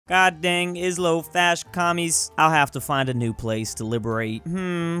God dang Islo-fash commies. I'll have to find a new place to liberate.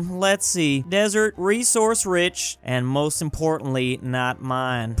 Let's see. Desert, resource rich, and most importantly, not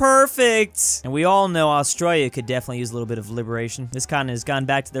mine. Perfect! And we all know Australia could definitely use a little bit of liberation. This continent has gone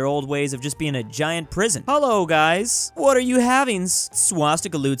back to their old ways of just being a giant prison. Hello, guys. What are you having?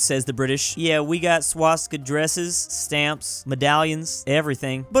 Swastika loot, says the British. Yeah, we got swastika dresses, stamps, medallions,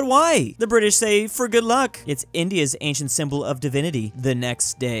 everything. But why? The British say, for good luck. It's India's ancient symbol of divinity. The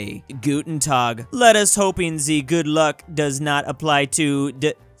next day. Guten Tag. Let us hoping the good luck does not apply to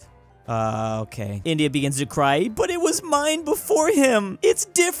okay. India begins to cry, but it was mine before him. It's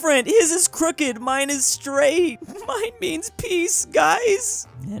different. His is crooked. Mine is straight. Mine means peace, guys.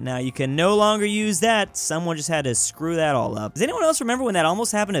 And now you can no longer use that. Someone just had to screw that all up. Does anyone else remember when that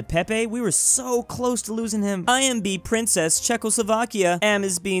almost happened to Pepe? We were so close to losing him. IMB Princess Czechoslovakia. Am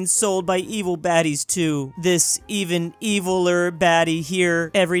is being sold by evil baddies too. This even eviler baddie here.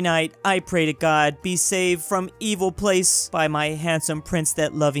 Every night I pray to God, be saved from evil place by my handsome prince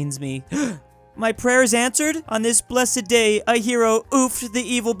that lovings me. My prayers answered? On this blessed day, a hero oofed the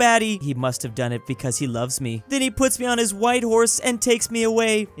evil baddie. He must have done it because he loves me. Then he puts me on his white horse and takes me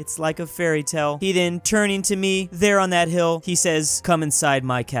away. It's like a fairy tale. He then, turning to me, there on that hill, he says, come inside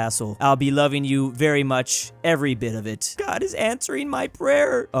my castle. I'll be loving you very much, every bit of it. God is answering my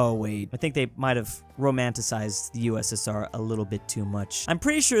prayer. Oh, wait. I think they might have romanticized the USSR a little bit too much. I'm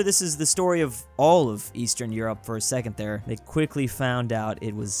pretty sure this is the story of all of Eastern Europe for a second there. They quickly found out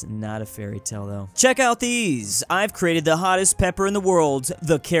it was not a fairy tale though. Check out these. I've created the hottest pepper in the world,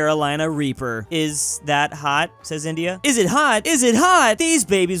 the Carolina Reaper. Is that hot? Says India. Is it hot? Is it hot? These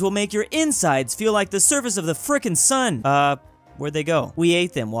babies will make your insides feel like the surface of the frickin' sun. Where'd they go? We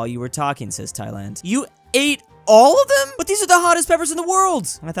ate them while you were talking, says Thailand. You ate all of them? But these are the hottest peppers in the world.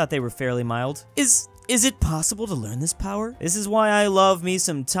 I thought they were fairly mild. Is it possible to learn this power? This is why I love me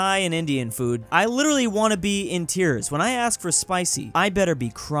some Thai and Indian food. I literally want to be in tears. When I ask for spicy, I better be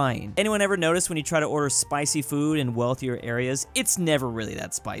crying. Anyone ever notice when you try to order spicy food in wealthier areas, it's never really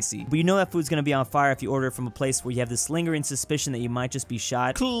that spicy. But you know that food's gonna be on fire if you order it from a place where you have this lingering suspicion that you might just be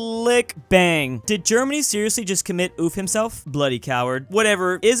shot. Click, bang. Did Germany seriously just commit oof himself? Bloody coward.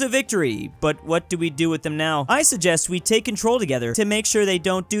 Whatever is a victory, but what do we do with them now? I suggest we take control together. To make sure they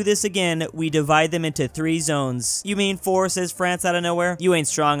don't do this again, we divide them into 3 zones. You mean 4, says France out of nowhere? You ain't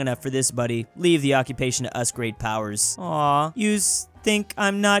strong enough for this, buddy. Leave the occupation to us great powers. Aw, yous think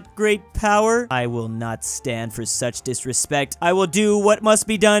I'm not great power? I will not stand for such disrespect. I will do what must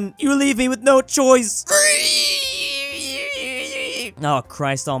be done. You leave me with no choice. Oh,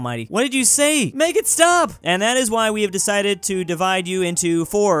 Christ almighty. What did you say? Make it stop! And that is why we have decided to divide you into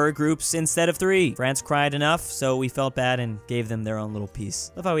 4 groups instead of 3. France cried enough, so we felt bad and gave them their own little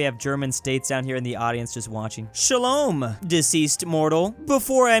piece. Love how we have German states down here in the audience just watching. Shalom, deceased mortal.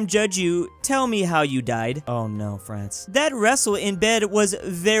 Before I judge you, tell me how you died. Oh no, France. That wrestle in bed was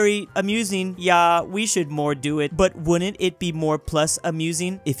very amusing. Yeah, we should more do it. But wouldn't it be more plus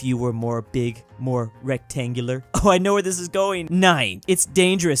amusing if you were more big, more rectangular? Oh, I know where this is going. 9. It's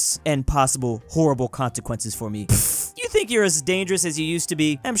dangerous and possible horrible consequences for me. You think you're as dangerous as you used to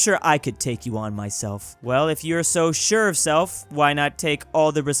be? I'm sure I could take you on myself. Well, if you're so sure of self, why not take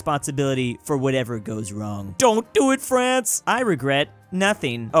all the responsibility for whatever goes wrong? Don't do it, France! I regret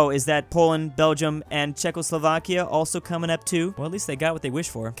nothing. Oh, is that Poland, Belgium, and Czechoslovakia also coming up too? Well, at least they got what they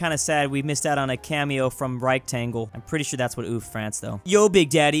wished for. Kinda sad we missed out on a cameo from Rectangle. I'm pretty sure that's what oof France though. Yo, Big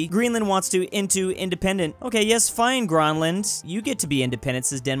Daddy. Greenland wants to into independent. Okay, yes, fine, Greenland. You get to be independent,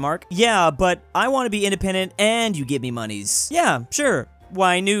 says Denmark. Yeah, but I want to be independent and you give me monies. Yeah, sure.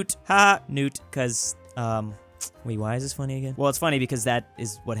 Why, Newt? Ha, Newt, cause, wait, why is this funny again? Well, it's funny because that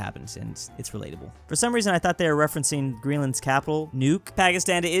is what happens, and it's relatable. For some reason, I thought they were referencing Greenland's capital, Nuke.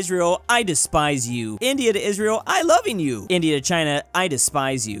 Pakistan to Israel, I despise you. India to Israel, I loving you. India to China, I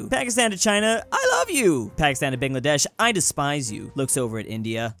despise you. Pakistan to China, I love you. Pakistan to Bangladesh, I despise you. Looks over at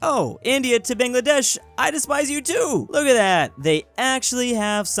India. Oh, India to Bangladesh, I despise you too. Look at that. They actually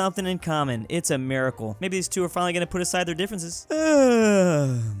have something in common. It's a miracle. Maybe these two are finally gonna put aside their differences.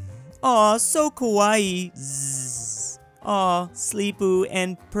 Aw, so kawaii. Zzz. Aw, sleepoo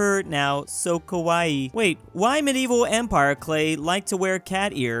and purr now, so kawaii. Wait, why medieval empire clay like to wear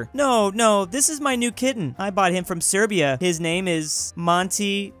cat ear? No, this is my new kitten. I bought him from Serbia. His name is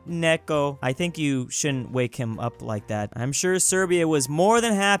Monty Neko. I think you shouldn't wake him up like that. I'm sure Serbia was more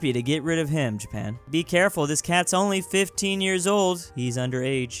than happy to get rid of him, Japan. Be careful, this cat's only 15 years old. He's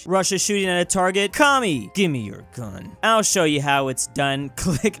underage. Russia shooting at a target. Kami, give me your gun. I'll show you how it's done.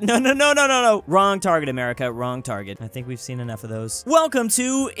 Click. No. Wrong target, America. Wrong target. I think we we've seen enough of those. Welcome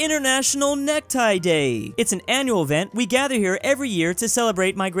to International Necktie Day. It's an annual event. We gather here every year to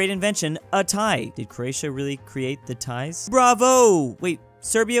celebrate my great invention, a tie. Did Croatia really create the ties? Bravo! Wait,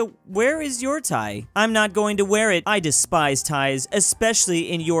 Serbia, where is your tie? I'm not going to wear it. I despise ties,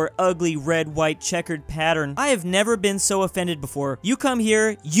 especially in your ugly red-white checkered pattern. I have never been so offended before. You come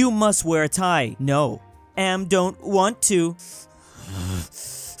here, you must wear a tie. No. Don't want to.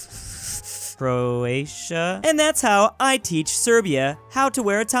 Croatia. And that's how I teach Serbia how to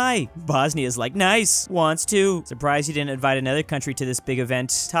wear a tie. Bosnia's like, nice, wants to. Surprised you didn't invite another country to this big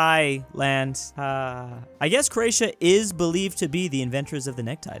event. Thailand. I guess Croatia is believed to be the inventors of the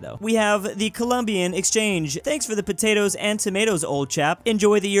necktie, though. We have the Colombian exchange. Thanks for the potatoes and tomatoes, old chap.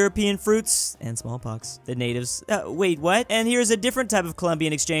 Enjoy the European fruits and smallpox. The natives. Wait, what? And here's a different type of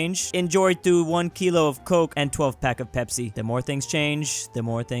Colombian exchange. Enjoy to 1 kilo of Coke and 12-pack of Pepsi. The more things change, the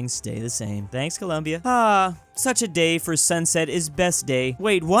more things stay the same. Thanks, Colombia. Such a day for sunset is best day.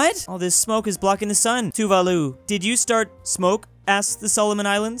 Wait, what? All this smoke is blocking the sun. Tuvalu, did you start smoke? Ask the Solomon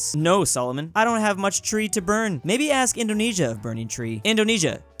Islands. No, Solomon. I don't have much tree to burn. Maybe ask Indonesia of burning tree.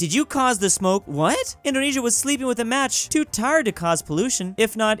 Indonesia, did you cause the smoke? What? Indonesia was sleeping with a match. Too tired to cause pollution.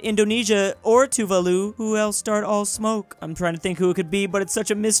 If not Indonesia or Tuvalu, who else start all smoke? I'm trying to think who it could be, but it's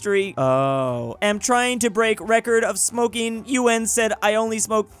such a mystery. Oh. Am trying to break record of smoking. UN said I only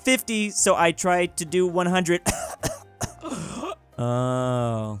smoke 50, so I tried to do 100.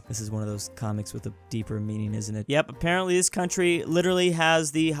 Oh, this is one of those comics with a deeper meaning, isn't it? Yep, apparently this country literally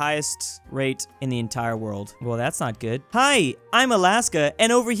has the highest rate in the entire world. Well, that's not good. Hi, I'm Alaska,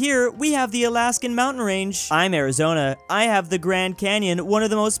 and over here, we have the Alaskan mountain range. I'm Arizona. I have the Grand Canyon, one of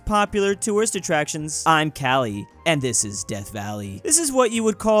the most popular tourist attractions. I'm Cali, and this is Death Valley. This is what you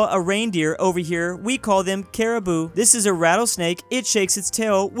would call a reindeer. Over here, we call them caribou. This is a rattlesnake. It shakes its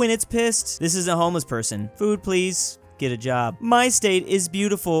tail when it's pissed. This is a homeless person. Food, please. Get a job. My state is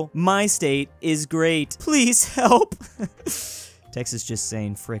beautiful. My state is great. Please help. Texas just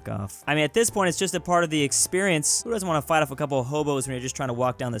saying frick off. I mean, at this point, it's just a part of the experience. Who doesn't want to fight off a couple of hobos when you're just trying to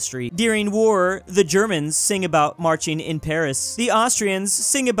walk down the street? During war, the Germans sing about marching in Paris. The Austrians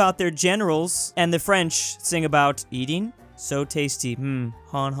sing about their generals. And the French sing about eating. So tasty. Han,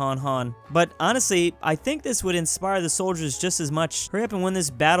 han, han. But honestly, I think this would inspire the soldiers just as much. Hurry up and win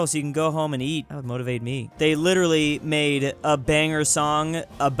this battle so you can go home and eat. That would motivate me. They literally made a banger song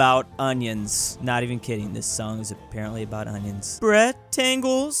about onions. Not even kidding. This song is apparently about onions.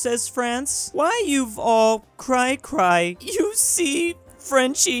 Rectangle, says France. Why you've all cry. You see,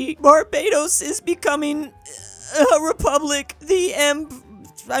 Frenchie, Barbados is becoming a republic.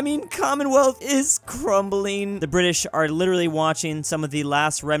 Commonwealth is crumbling. The British are literally watching some of the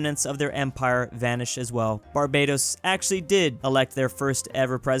last remnants of their empire vanish as well. Barbados actually did elect their first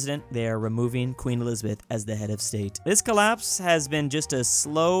ever president. They are removing Queen Elizabeth as the head of state. This collapse has been just a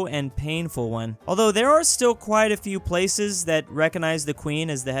slow and painful one. Although there are still quite a few places that recognize the Queen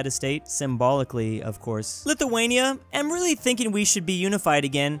as the head of state, symbolically, of course. Lithuania, I'm really thinking we should be unified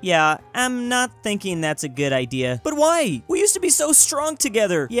again. Yeah, I'm not thinking that's a good idea. But why? We used to be so strong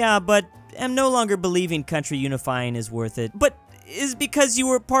together. Yeah, but I'm no longer believing country unifying is worth it. But is because you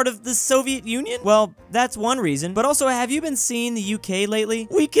were part of the Soviet Union? Well, that's one reason. But also, have you been seeing the UK lately?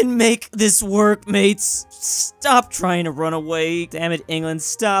 We can make this work, mates. Stop trying to run away. Damn it, England,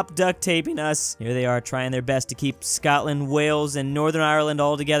 stop duct taping us. Here they are trying their best to keep Scotland, Wales, and Northern Ireland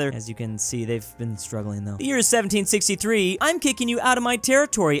all together. As you can see, they've been struggling though. The year is 1763. I'm kicking you out of my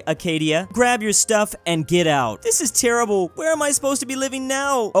territory, Acadia. Grab your stuff and get out. This is terrible. Where am I supposed to be living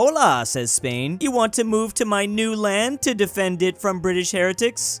now? Hola, says Spain. You want to move to my new land to defend it from British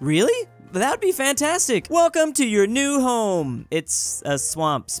heretics? Really? That would be fantastic. Welcome to your new home. It's a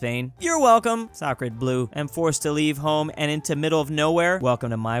swamp, Spain. You're welcome. Sacred Blue. I'm forced to leave home and into middle of nowhere.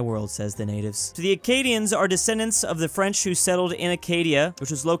 Welcome to my world, says the natives. So the Acadians are descendants of the French who settled in Acadia,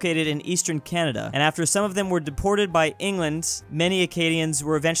 which was located in eastern Canada. And after some of them were deported by England, many Acadians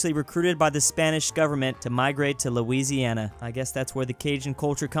were eventually recruited by the Spanish government to migrate to Louisiana. I guess that's where the Cajun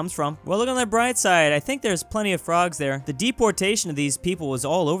culture comes from. Well, look on the bright side. I think there's plenty of frogs there. The deportation of these people was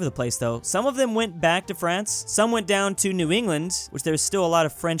all over the place, though. Some of them went back to France, some went down to New England, which there's still a lot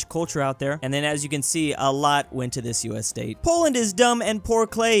of French culture out there, and then as you can see, a lot went to this US state. Poland is dumb and poor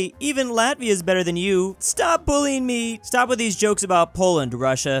clay. Even Latvia is better than you. Stop bullying me. Stop with these jokes about Poland,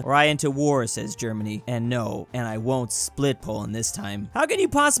 Russia, or I into war, says Germany. And no, and I won't split Poland this time. How can you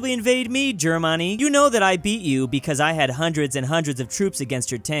possibly invade me, Germany? You know that I beat you because I had hundreds and hundreds of troops against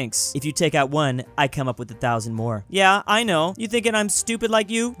your tanks. If you take out one, I come up with 1,000 more. Yeah, I know. You thinking I'm stupid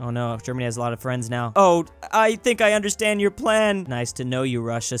like you? Oh no, Germany has a lot of friends now. Oh, I think I understand your plan. Nice to know you,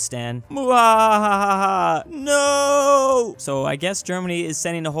 Russia, Stan. Muahahaha. No! So I guess Germany is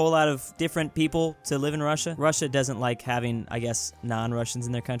sending a whole lot of different people to live in Russia. Russia doesn't like having, I guess, non-Russians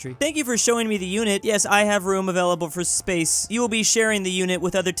in their country. Thank you for showing me the unit. Yes, I have room available for space. You will be sharing the unit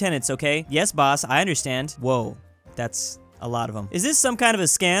with other tenants, okay? Yes, boss, I understand. Whoa, that's a lot of them. Is this some kind of a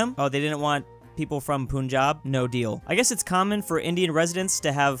scam? Oh, they didn't want people from Punjab? No deal. I guess it's common for Indian residents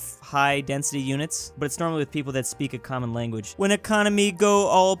to have high density units, but it's normally with people that speak a common language. When economy go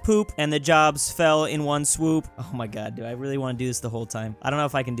all poop and the jobs fell in one swoop. Oh my god, do I really want to do this the whole time? I don't know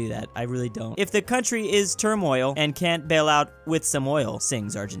if I can do that. I really don't. If the country is turmoil and can't bail out with some oil,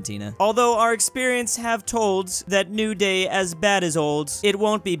 sings Argentina. Although our experience have told that new day as bad as old, it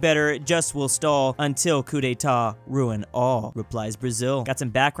won't be better, it just will stall until coup d'etat ruin all, replies Brazil. Got some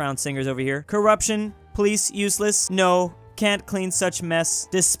background singers over here. Corruption, police useless, no, can't clean such mess.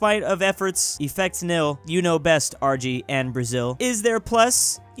 Despite of efforts, effects nil, you know best, RG and Brazil. Is there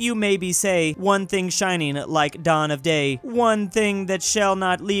plus? You maybe say, one thing shining like dawn of day, one thing that shall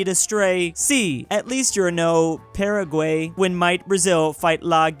not lead astray. See, at least you're no Paraguay, when might Brazil fight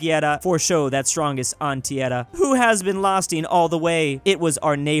La Guerra, for show that strongest on tierra, who has been losting all the way. It was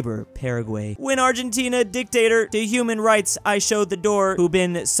our neighbor, Paraguay. When Argentina dictator to human rights I showed the door, who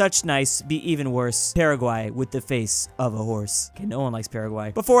been such nice, be even worse. Paraguay with the face of a horse. Okay, no one likes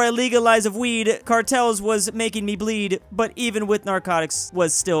Paraguay. Before I legalize of weed, cartels was making me bleed, but even with narcotics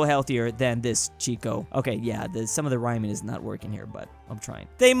was still healthier than this Chico. Okay, yeah, some of the rhyming is not working here, but I'm trying.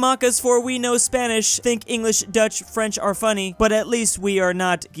 They mock us for we know Spanish, think English, Dutch, French are funny, but at least we are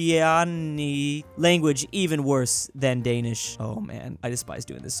not Guiani. Language even worse than Danish. Oh man, I despise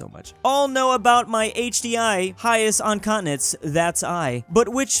doing this so much. All know about my HDI, highest on continents, that's I. But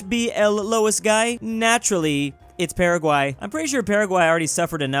which be el lowest guy? Naturally, it's Paraguay. I'm pretty sure Paraguay already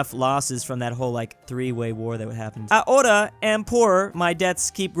suffered enough losses from that whole, like, three-way war that happened. Ahora am poor. My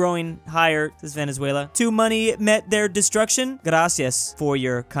debts keep growing higher. This is Venezuela. To money met their destruction. Gracias for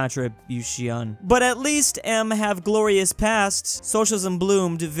your contribution. But at least am have glorious past. Socialism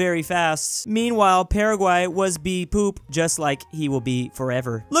bloomed very fast. Meanwhile, Paraguay was be poop, just like he will be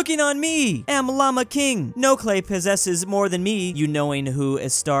forever. Looking on me, am Llama King. No clay possesses more than me. You knowing who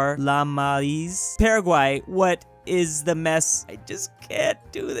is star Llamas. Paraguay, what is the mess? I just can't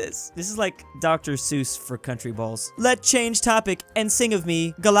do this. This is like Dr. Seuss for Countryballs. Let change topic and sing of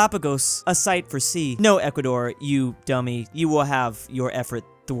me. Galapagos, a sight for sea. No Ecuador, you dummy. You will have your effort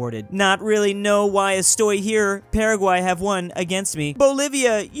thwarted. Not really know why estoy here. Paraguay have won against me.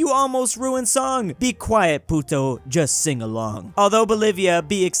 Bolivia, you almost ruined song. Be quiet, puto. Just sing along. Although Bolivia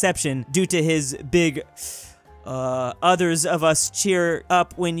be exception due to his big... others of us cheer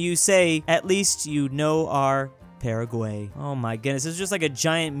up when you say, at least you know our Paraguay. Oh my goodness, this is just like a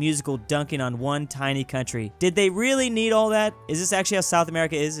giant musical dunking on one tiny country. Did they really need all that? Is this actually how South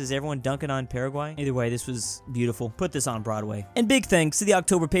America is? Is everyone dunking on Paraguay? Either way, this was beautiful. Put this on Broadway. And big thanks to the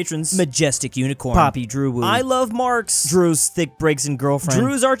October patrons. Majestic Unicorn. Papi Druwu. I Love Marks. Drew's Thick Breaks and Girlfriend.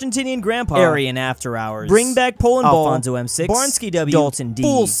 Drew's Argentinian Grandpa. AryanAfterHours. BringBackPolandball. Alfonso M6. Barnsky W. Dalton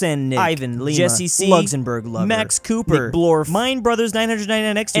D. Send Nic. Ivan Lima. Jesse C. LuxembourgLover. Max Cooper. McBlorf. Mine Brothers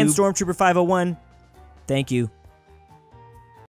 999X2. And Stormtrooper 501. Thank you.